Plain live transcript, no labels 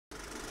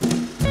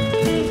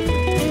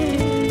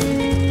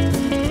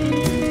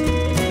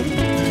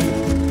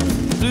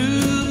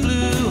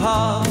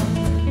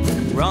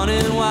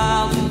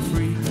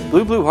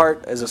Blue Blue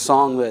Heart is a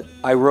song that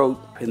I wrote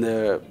in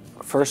the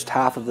first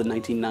half of the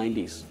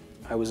 1990s.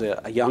 I was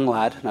a young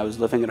lad and I was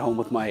living at home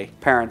with my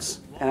parents.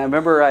 And I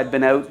remember I'd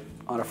been out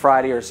on a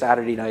Friday or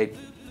Saturday night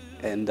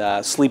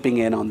and sleeping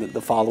in on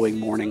the following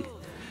morning.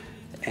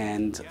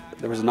 And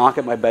there was a knock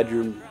at my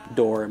bedroom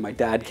door and my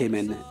dad came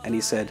in and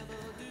he said,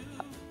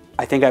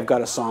 "I think I've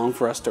got a song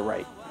for us to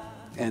write."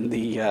 And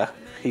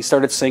he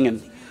started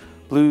singing,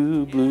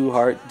 "Blue, blue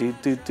heart, do,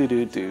 do, do,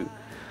 do, do."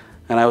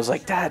 And I was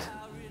like, "Dad,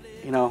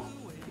 you know,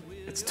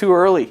 it's too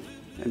early."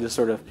 And just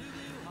sort of,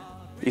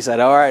 he said,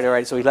 all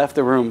right. So he left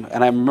the room,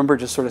 and I remember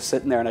just sort of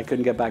sitting there and I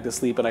couldn't get back to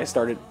sleep, and I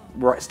starting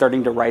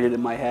to write it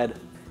in my head.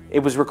 It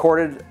was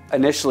recorded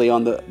initially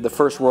on the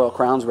first Royal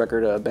Crowns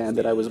record band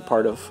that I was a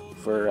part of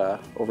for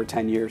over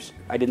 10 years.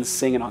 I didn't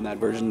sing it on that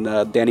version.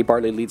 Danny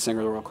Bartley, lead singer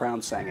of the Royal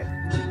Crowns, sang it.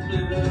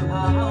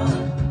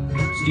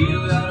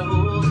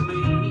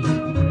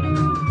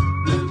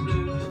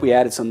 We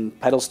added some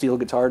pedal steel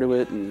guitar to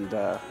it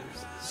and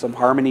some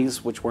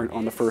harmonies which weren't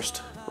on the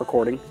first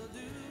recording.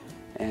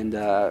 And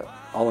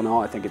all in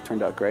all, I think it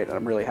turned out great, and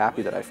I'm really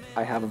happy that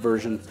I have a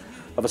version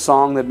of a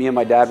song that me and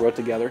my dad wrote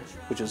together,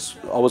 which is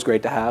always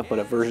great to have, but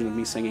a version of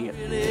me singing it.